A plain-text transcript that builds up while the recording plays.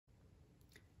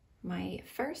My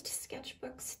first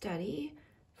sketchbook study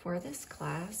for this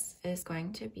class is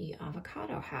going to be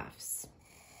avocado halves.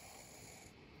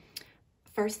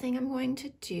 First thing I'm going to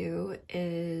do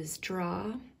is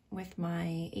draw with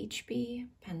my HB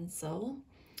pencil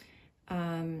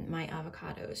my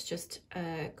avocados. Just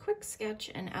a quick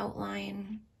sketch and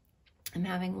outline. I'm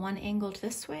having one angled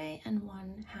this way and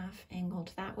one half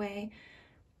angled that way.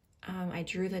 I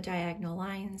drew the diagonal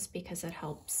lines because it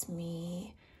helps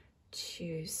me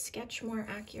to sketch more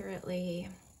accurately.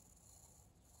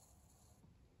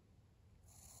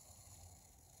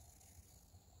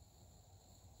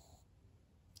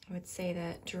 I would say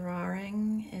that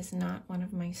drawing is not one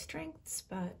of my strengths,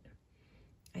 but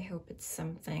I hope it's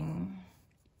something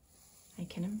I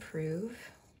can improve.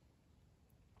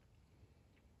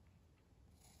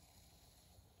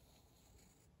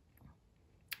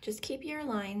 Just keep your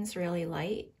lines really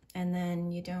light, and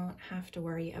then you don't have to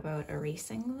worry about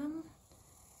erasing them.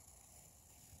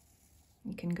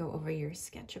 You can go over your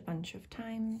sketch a bunch of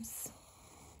times.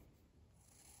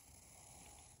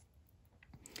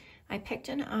 I picked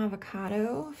an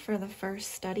avocado for the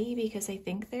first study because I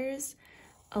think there's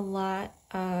a lot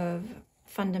of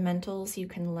fundamentals you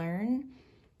can learn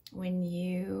when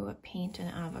you paint an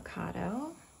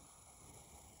avocado,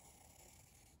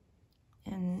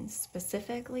 and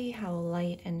specifically how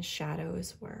light and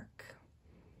shadows work.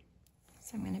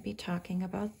 So I'm going to be talking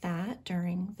about that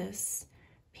during this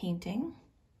painting.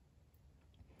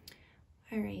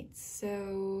 All right,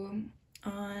 so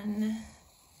on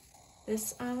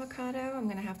this avocado, I'm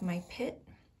going to have my pit,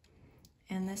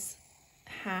 and this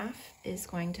half is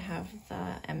going to have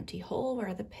the empty hole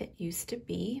where the pit used to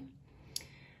be.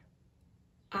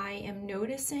 I am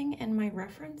noticing in my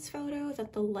reference photo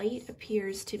that the light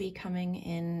appears to be coming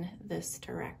in this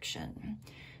direction.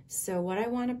 So what I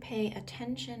want to pay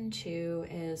attention to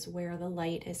is where the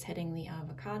light is hitting the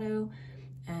avocado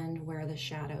and where the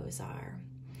shadows are.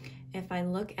 If I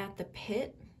look at the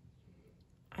pit,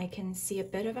 I can see a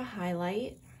bit of a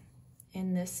highlight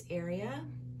in this area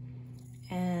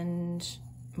and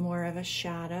more of a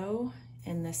shadow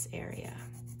in this area.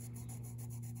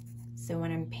 So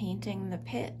when I'm painting the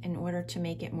pit, in order to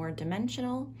make it more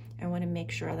dimensional, I want to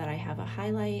make sure that I have a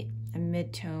highlight, a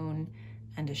mid-tone,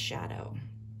 and a shadow.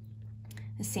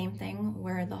 The same thing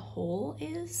where the hole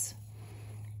is.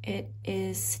 It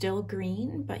is still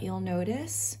green, but you'll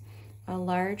notice a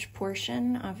large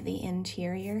portion of the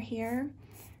interior here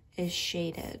is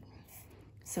shaded.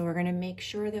 So we're going to make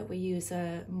sure that we use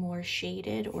a more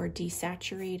shaded or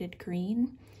desaturated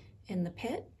green in the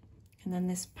pit, and then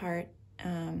this part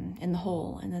in the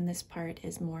hole, and then this part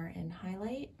is more in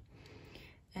highlight.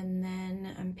 And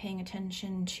then I'm paying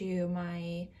attention to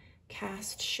my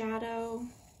cast shadow,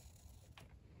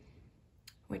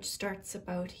 which starts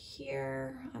about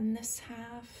here on this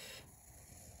half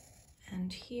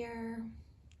and here.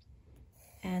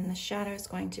 And the shadow is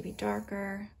going to be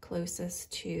darker,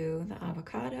 closest to the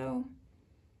avocado.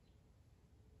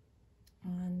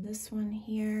 On this one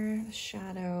here, the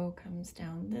shadow comes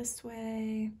down this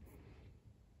way.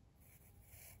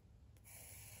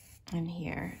 And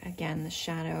here, again, the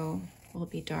shadow will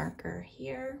be darker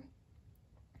here.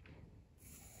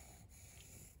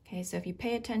 Okay, so if you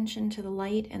pay attention to the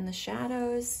light and the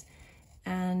shadows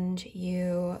and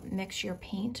you mix your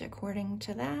paint according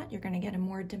to that, you're going to get a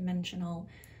more dimensional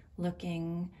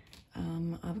looking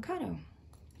avocado.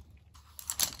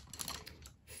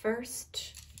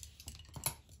 First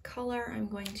color I'm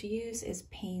going to use is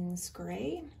Payne's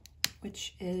Gray,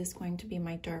 which is going to be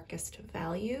my darkest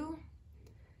value.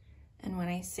 And when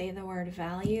I say the word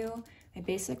value, I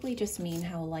basically just mean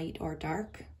how light or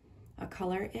dark a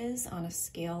color is on a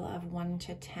scale of 1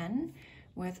 to 10,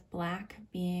 with black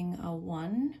being a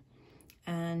 1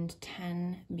 and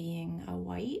 10 being a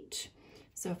white.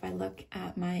 So if I look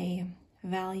at my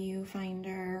value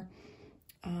finder,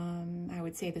 I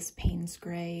would say this Payne's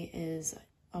Gray is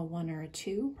a 1 or a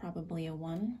 2, probably a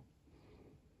 1.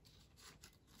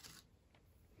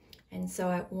 And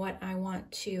so what I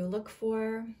want to look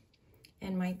for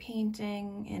in my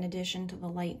painting, in addition to the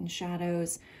light and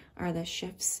shadows, are the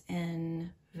shifts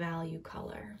in value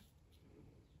color.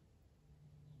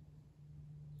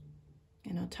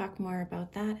 And I'll talk more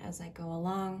about that as I go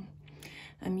along.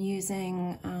 I'm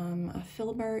using a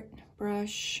filbert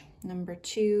brush, number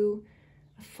 2.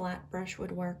 A flat brush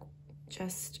would work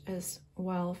just as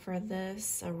well for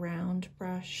this, a round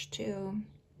brush too.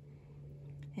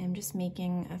 I'm just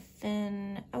making a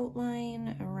thin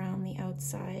outline around the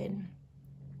outside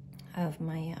of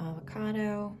my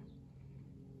avocado.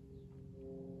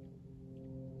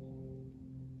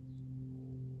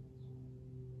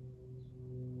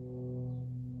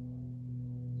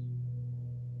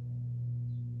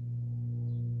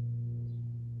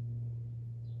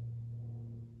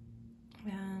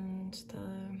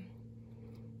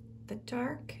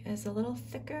 dark is a little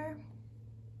thicker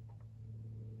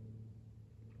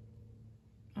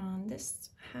on this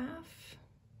half,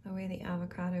 the way the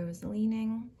avocado is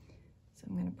leaning. So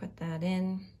I'm going to put that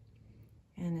in,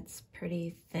 and it's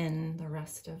pretty thin the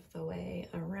rest of the way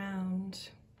around.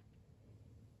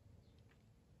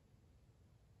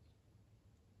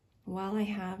 While I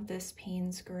have this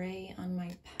Payne's Gray on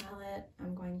my palette,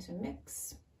 I'm going to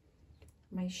mix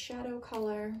my shadow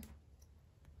color.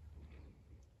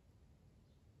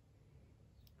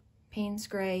 Payne's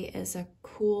Gray is a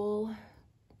cool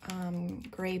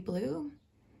gray blue.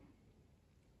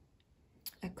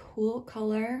 A cool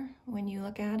color, when you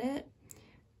look at it,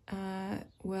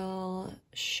 will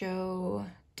show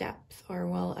depth or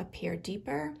will appear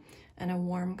deeper, and a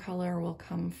warm color will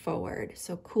come forward.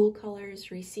 So cool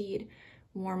colors recede,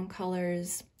 warm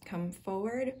colors come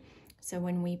forward. So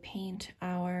when we paint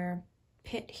our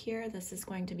pit here, this is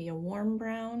going to be a warm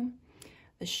brown.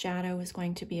 The shadow is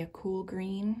going to be a cool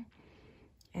green.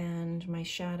 And my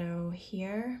shadow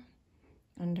here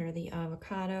under the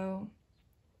avocado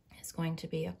is going to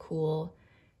be a cool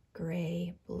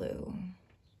gray blue.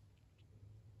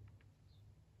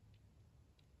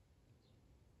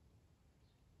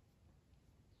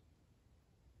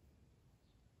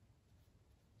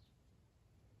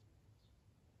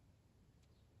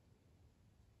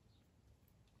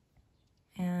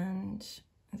 And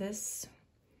this,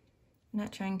 I'm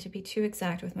not trying to be too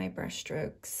exact with my brush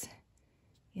strokes.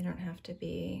 You don't have to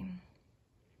be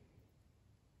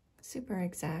super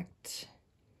exact,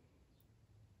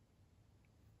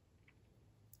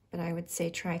 but I would say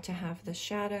try to have the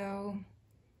shadow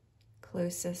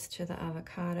closest to the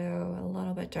avocado a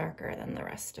little bit darker than the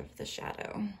rest of the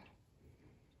shadow.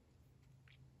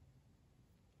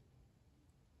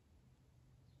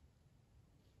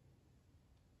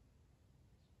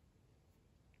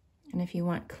 And if you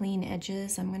want clean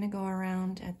edges, I'm going to go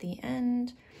around at the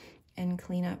end and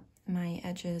clean up my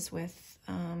edges with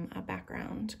a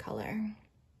background color.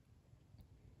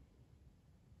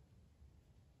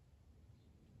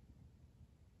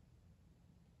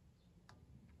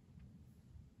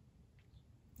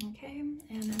 Okay,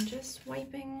 and I'm just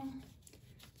wiping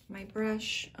my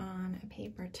brush on a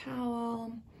paper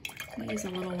towel. I use a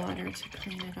little water to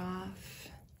clean it off.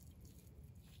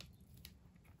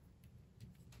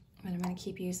 But I'm going to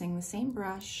keep using the same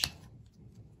brush.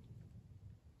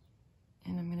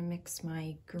 And I'm going to mix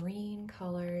my green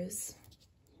colors.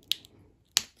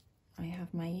 I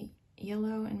have my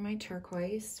yellow and my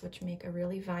turquoise, which make a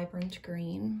really vibrant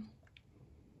green.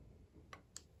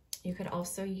 You could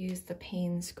also use the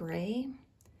Payne's Gray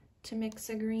to mix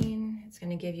a green. It's going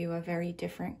to give you a very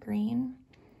different green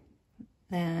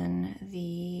than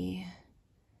the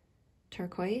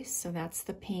turquoise. So that's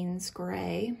the Payne's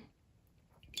Gray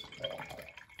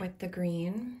with the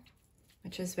green,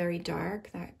 which is very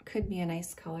dark. That could be a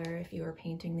nice color if you were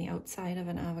painting the outside of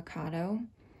an avocado,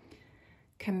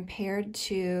 compared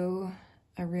to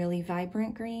a really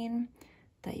vibrant green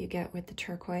that you get with the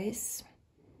turquoise,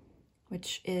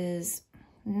 which is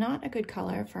not a good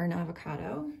color for an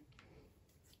avocado.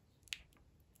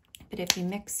 But if you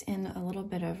mix in a little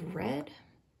bit of red,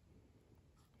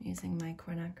 using my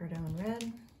quinacridone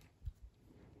red,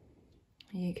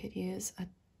 you could use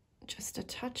just a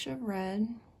touch of red.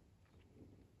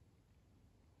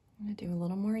 I'm going to do a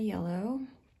little more yellow,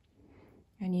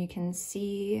 and you can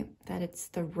see that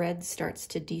the red starts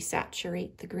to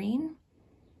desaturate the green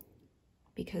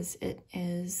because it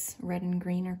is red and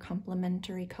green are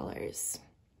complementary colors.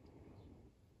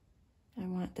 I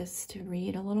want this to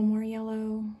read a little more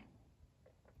yellow.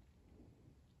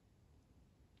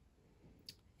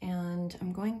 And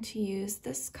I'm going to use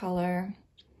this color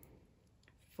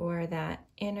for that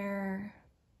inner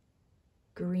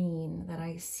green that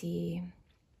I see,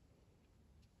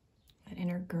 that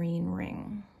inner green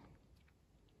ring.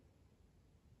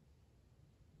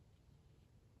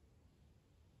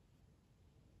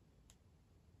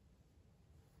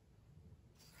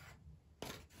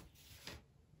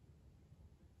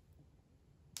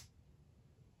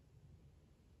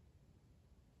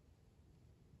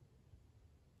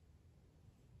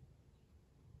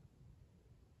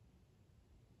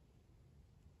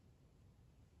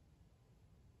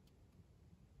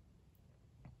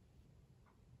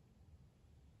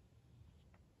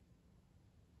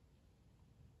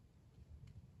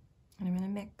 And I'm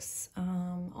going to mix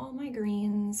all my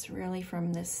greens really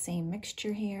from this same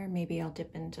mixture here. Maybe I'll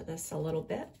dip into this a little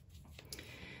bit.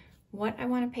 What I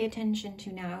want to pay attention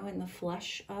to now in the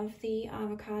flush of the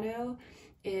avocado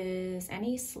is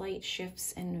any slight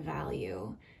shifts in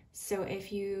value. So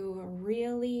if you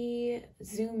really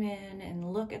zoom in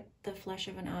and look at the flesh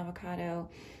of an avocado,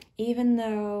 even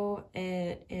though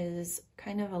it is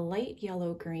kind of a light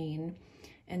yellow green,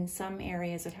 in some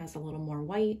areas it has a little more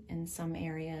white, in some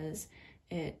areas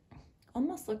it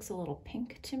almost looks a little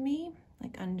pink to me,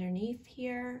 like underneath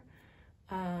here.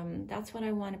 That's what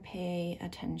I want to pay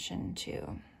attention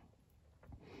to.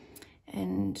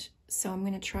 And so I'm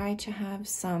going to try to have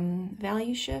some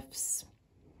value shifts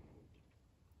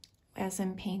as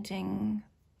I'm painting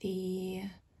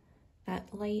that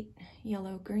light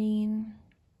yellow green.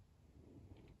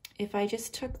 If I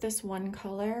just took this one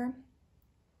color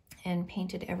and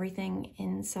painted everything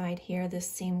inside here this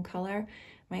same color,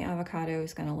 my avocado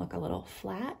is going to look a little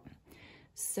flat.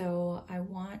 So I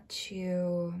want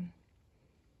to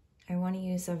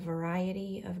use a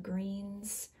variety of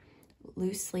greens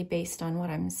loosely based on what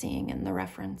I'm seeing in the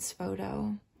reference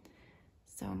photo.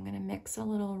 So I'm going to mix a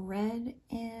little red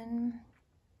in,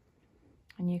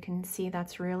 and you can see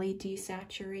that's really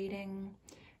desaturating.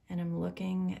 And I'm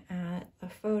looking at the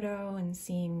photo and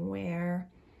seeing where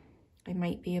I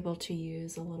might be able to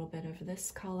use a little bit of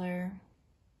this color.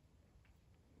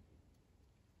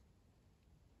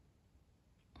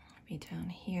 Maybe down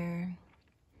here.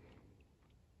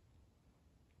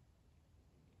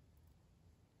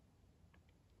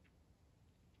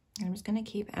 I'm just going to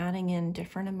keep adding in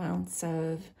different amounts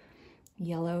of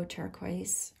yellow,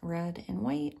 turquoise, red, and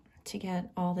white to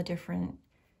get all the different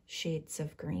shades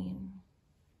of green.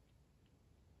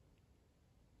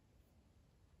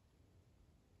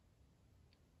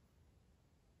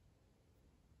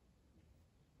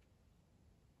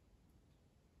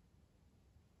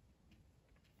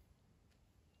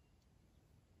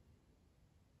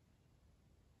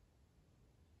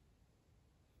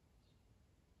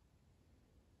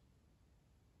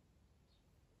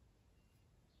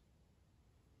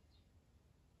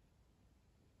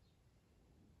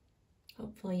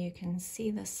 Hopefully you can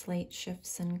see the slight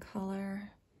shifts in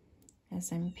color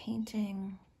as I'm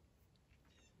painting.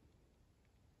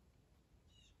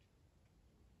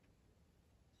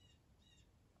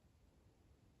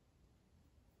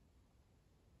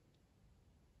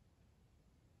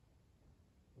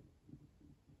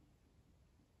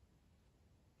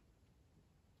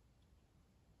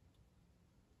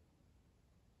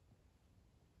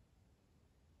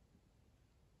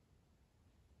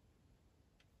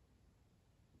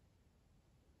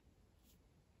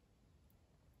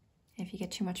 If you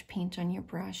get too much paint on your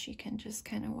brush, you can just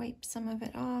kind of wipe some of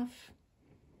it off.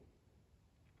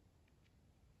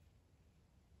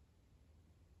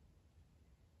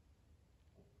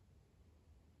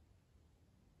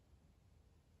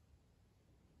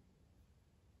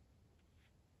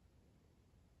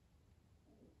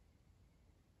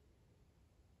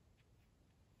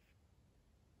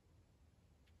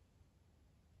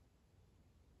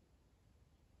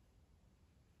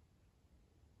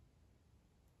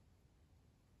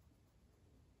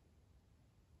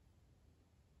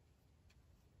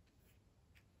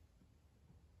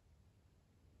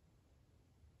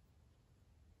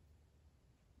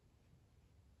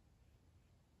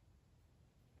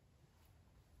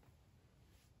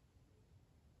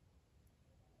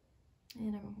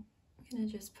 And I'm gonna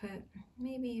just put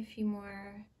maybe a few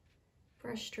more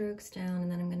brush strokes down,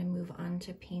 and then I'm gonna move on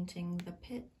to painting the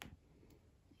pit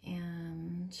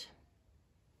and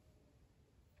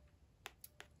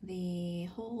the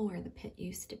hole where the pit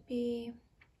used to be.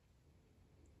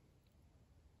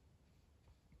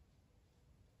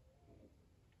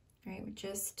 Right, we're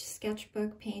just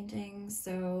sketchbook painting,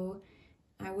 so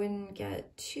I wouldn't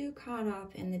get too caught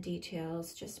up in the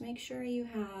details. Just make sure you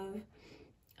have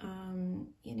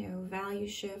you know, value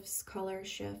shifts, color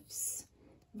shifts,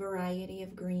 variety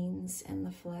of greens in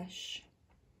the flesh.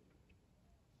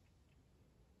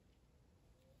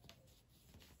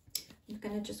 I'm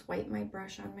gonna just wipe my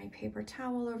brush on my paper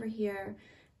towel over here,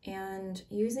 and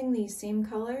using these same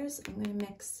colors, I'm gonna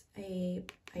mix a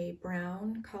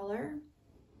brown color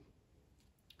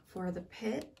for the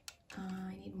pit.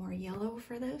 I need more yellow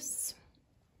for this.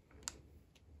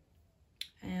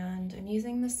 And I'm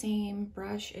using the same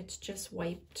brush, it's just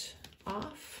wiped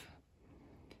off.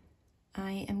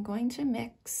 I am going to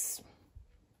mix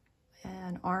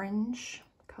an orange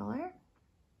color.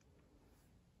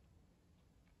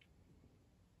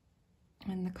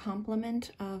 And the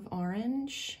complement of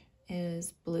orange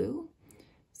is blue.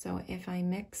 So if I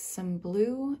mix some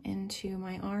blue into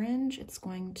my orange, it's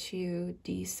going to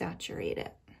desaturate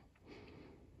it.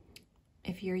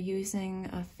 If you're using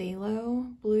a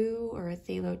phthalo blue or a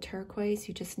phthalo turquoise,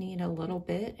 you just need a little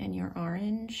bit in your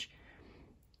orange,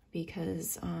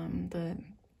 because the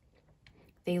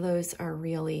phthalos are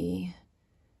really,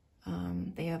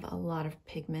 they have a lot of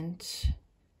pigment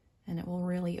and it will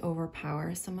really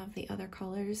overpower some of the other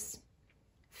colors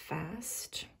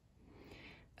fast.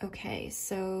 Okay,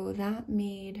 so that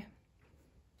made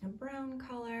a brown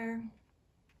color,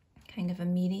 kind of a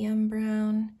medium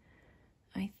brown.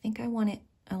 I think I want it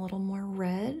a little more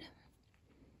red.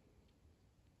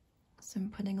 So I'm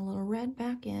putting a little red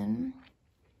back in.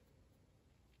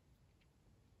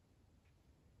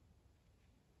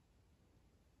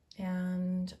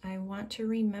 And I want to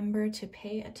remember to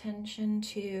pay attention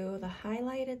to the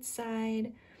highlighted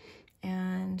side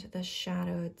and the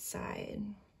shadowed side.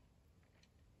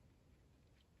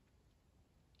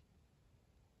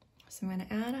 So I'm going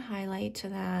to add a highlight to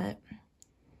that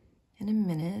in a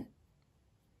minute.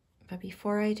 But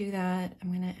before I do that,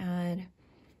 I'm going to add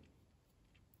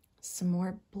some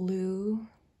more blue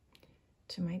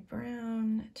to my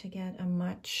brown to get a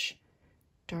much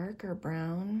darker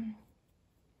brown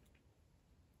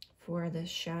for the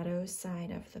shadow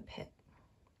side of the pit.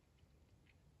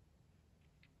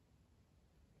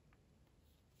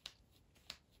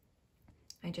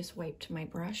 I just wiped my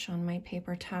brush on my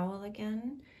paper towel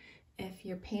again. If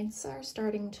your paints are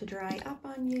starting to dry up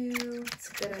on you, it's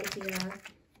a good idea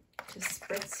to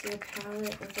spritz your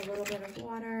palette with a little bit of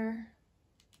water.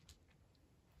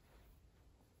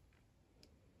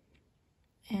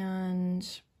 And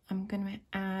I'm going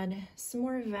to add some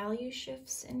more value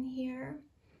shifts in here.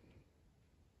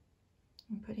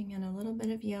 I'm putting in a little bit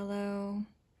of yellow.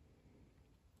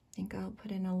 I think I'll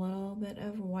put in a little bit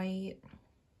of white.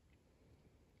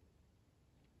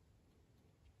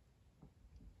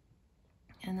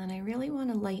 And then I really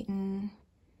want to lighten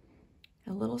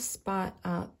a little spot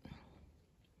up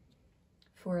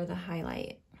for the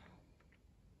highlight.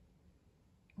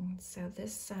 And so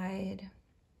this side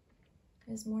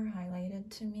is more highlighted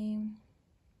to me.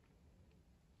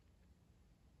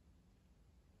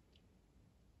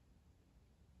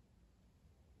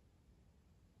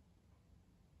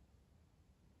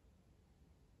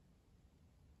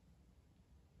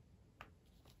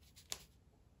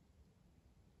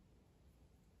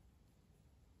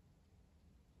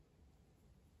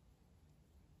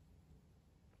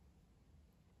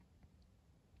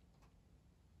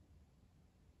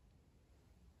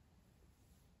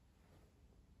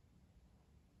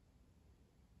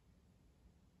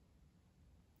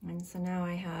 And so now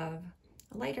I have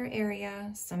a lighter area,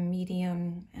 some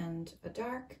medium, and a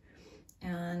dark,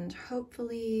 and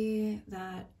hopefully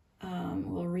that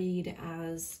will read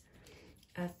as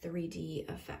a 3D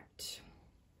effect.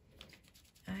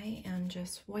 I am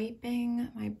just wiping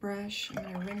my brush. I'm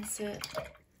going to rinse it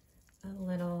a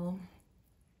little.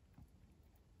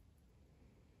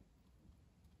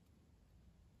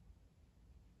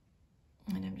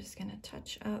 And I'm just going to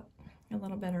touch up a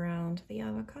little bit around the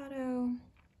avocado.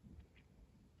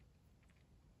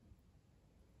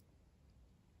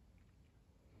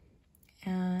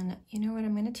 And you know what,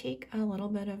 I'm going to take a little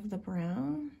bit of the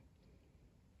brown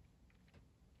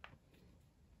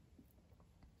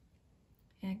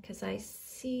and because I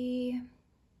see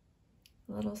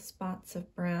little spots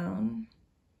of brown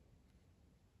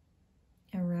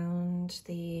around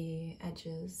the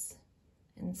edges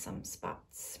in some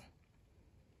spots.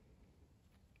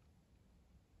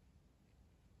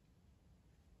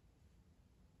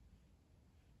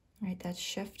 Right, that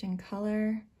shift in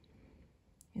color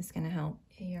is going to help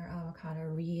your avocado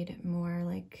read more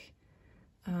like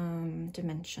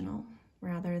dimensional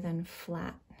rather than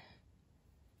flat.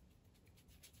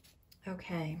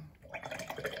 Okay,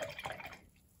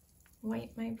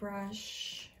 wipe my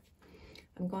brush.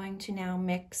 I'm going to now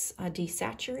mix a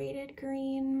desaturated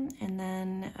green and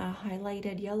then a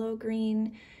highlighted yellow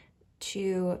green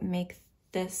to make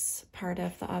this part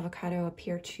of the avocado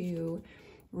appear to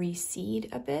recede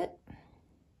a bit.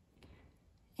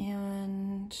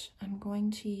 And I'm going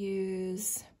to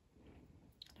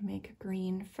make a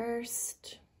green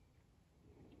first.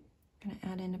 I'm going to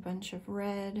add in a bunch of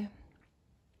red.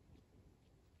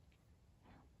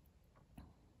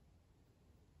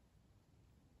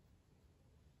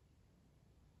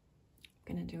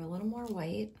 I'm going to do a little more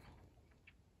white.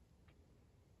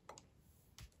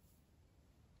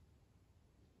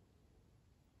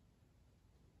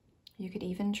 You could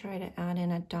even try to add in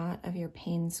a dot of your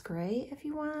Payne's gray if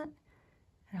you want,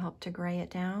 and help to gray it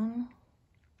down,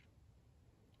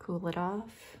 cool it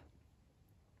off.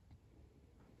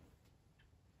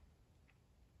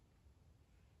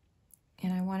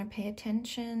 And I want to pay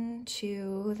attention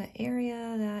to the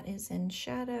area that is in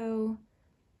shadow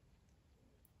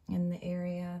and the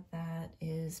area that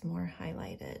is more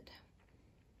highlighted.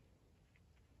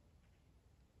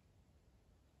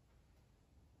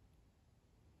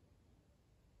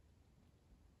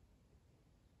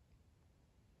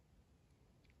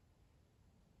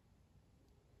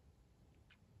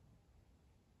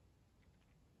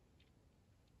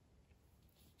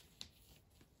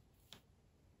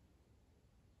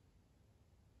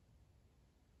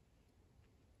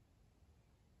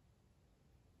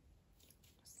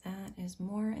 That is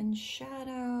more in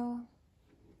shadow.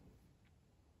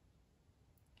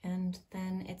 And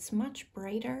then it's much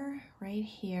brighter right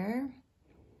here.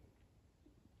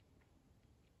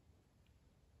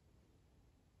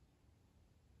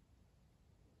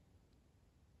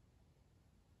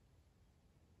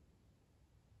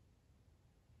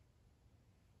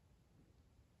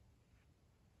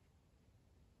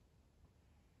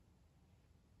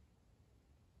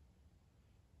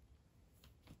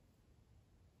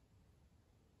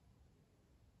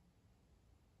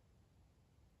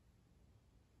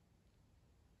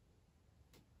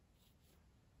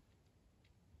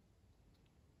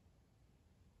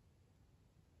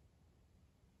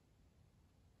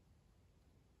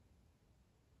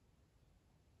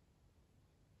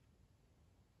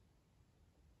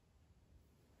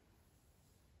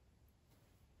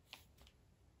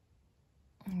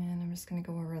 And I'm just going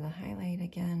to go over the highlight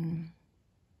again.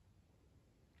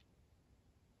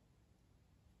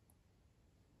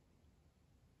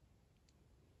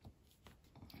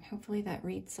 Hopefully that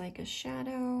reads like a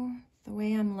shadow. The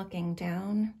way I'm looking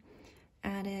down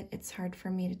at it, it's hard for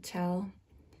me to tell.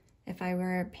 If I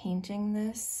were painting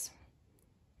this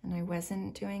and I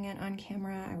wasn't doing it on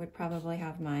camera, I would probably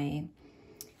have my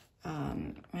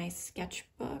my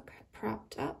sketchbook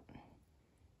propped up.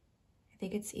 I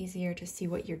think it's easier to see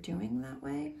what you're doing that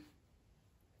way.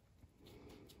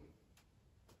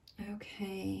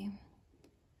 Okay,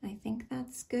 I think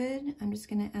that's good. I'm just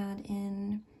gonna add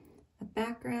in a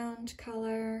background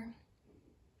color.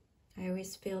 I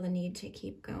always feel the need to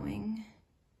keep going,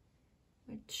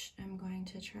 which I'm going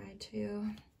to try to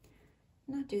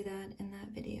not do that in that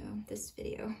video, this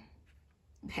video.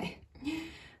 Okay.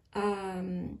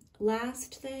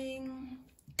 Last thing,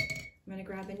 I'm gonna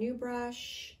grab a new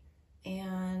brush,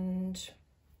 and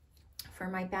for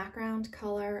my background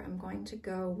color, I'm going to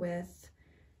go with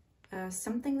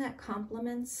something that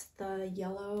complements the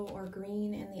yellow or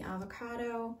green in the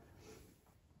avocado.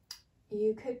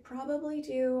 You could probably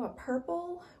do a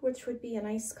purple, which would be a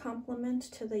nice complement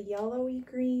to the yellowy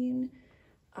green,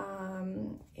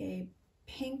 a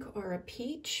pink or a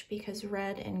peach, because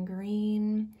red and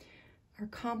green are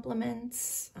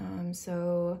complements.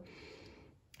 So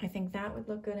I think that would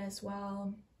look good as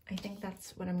well. I think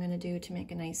that's what I'm gonna do to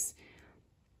make a nice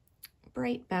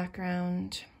bright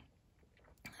background.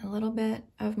 A little bit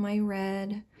of my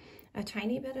red, a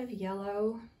tiny bit of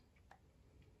yellow,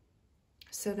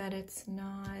 so that it's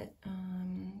not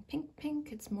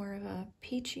pink, it's more of a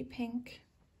peachy pink.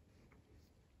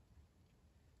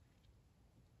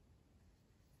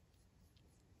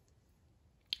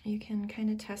 You can kind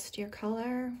of test your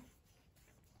color.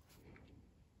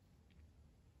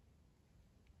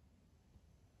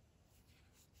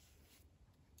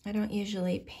 I don't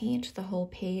usually paint the whole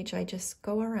page, I just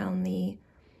go around the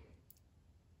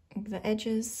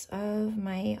edges of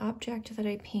my object that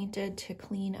I painted to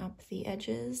clean up the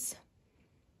edges.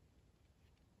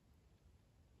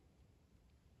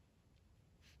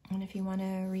 And if you want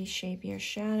to reshape your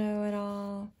shadow at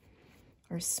all,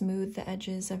 or smooth the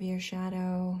edges of your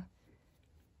shadow,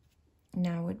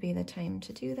 now would be the time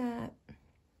to do that.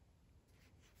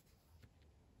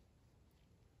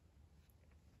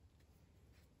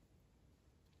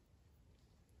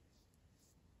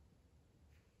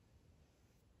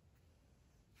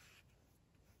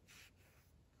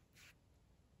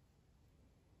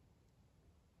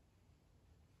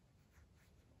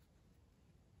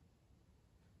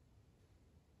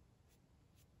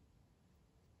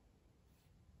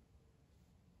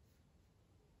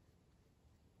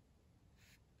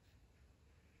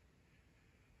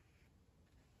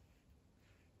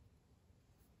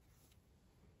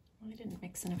 I didn't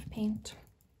mix enough paint.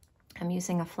 I'm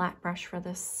using a flat brush for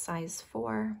this, size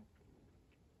 4.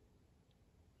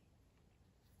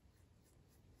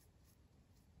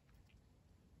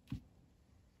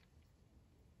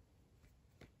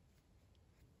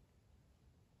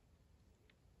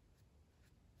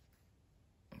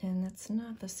 And that's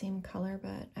not the same color,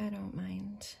 but I don't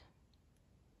mind.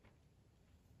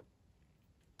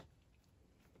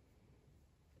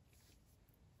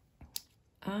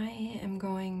 I am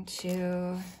going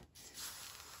to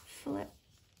flip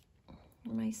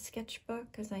my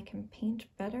sketchbook because I can paint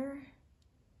better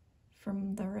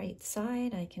from the right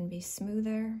side. I can be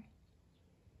smoother.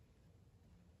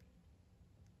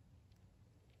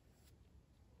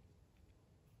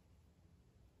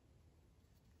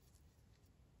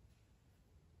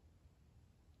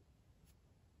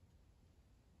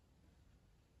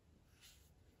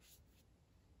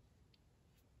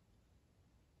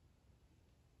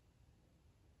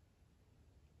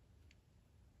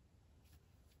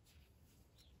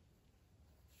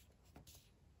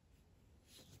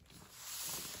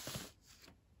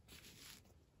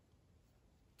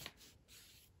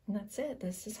 And that's it.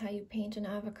 This is how you paint an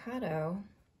avocado.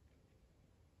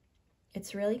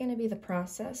 It's really going to be the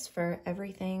process for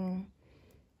everything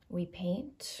we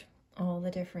paint, all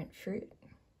the different fruit,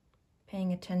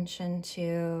 paying attention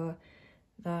to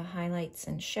the highlights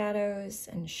and shadows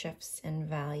and shifts in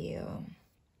value.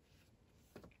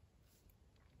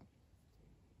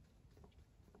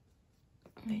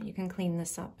 And you can clean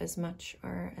this up as much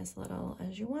or as little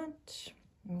as you want.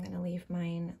 I'm going to leave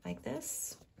mine like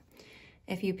this.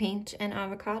 If you paint an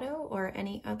avocado or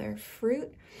any other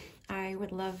fruit, I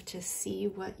would love to see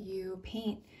what you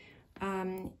paint.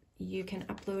 You can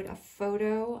upload a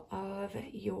photo of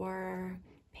your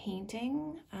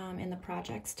painting in the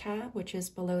Projects tab, which is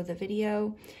below the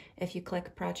video. If you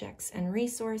click Projects and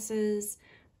Resources,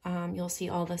 you'll see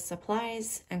all the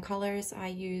supplies and colors I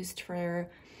used for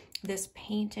this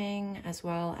painting, as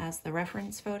well as the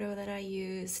reference photo that I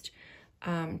used.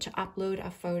 To upload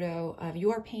a photo of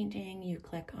your painting, you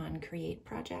click on Create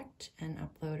Project and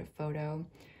upload a photo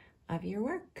of your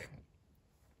work.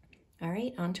 All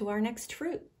right, on to our next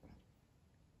fruit.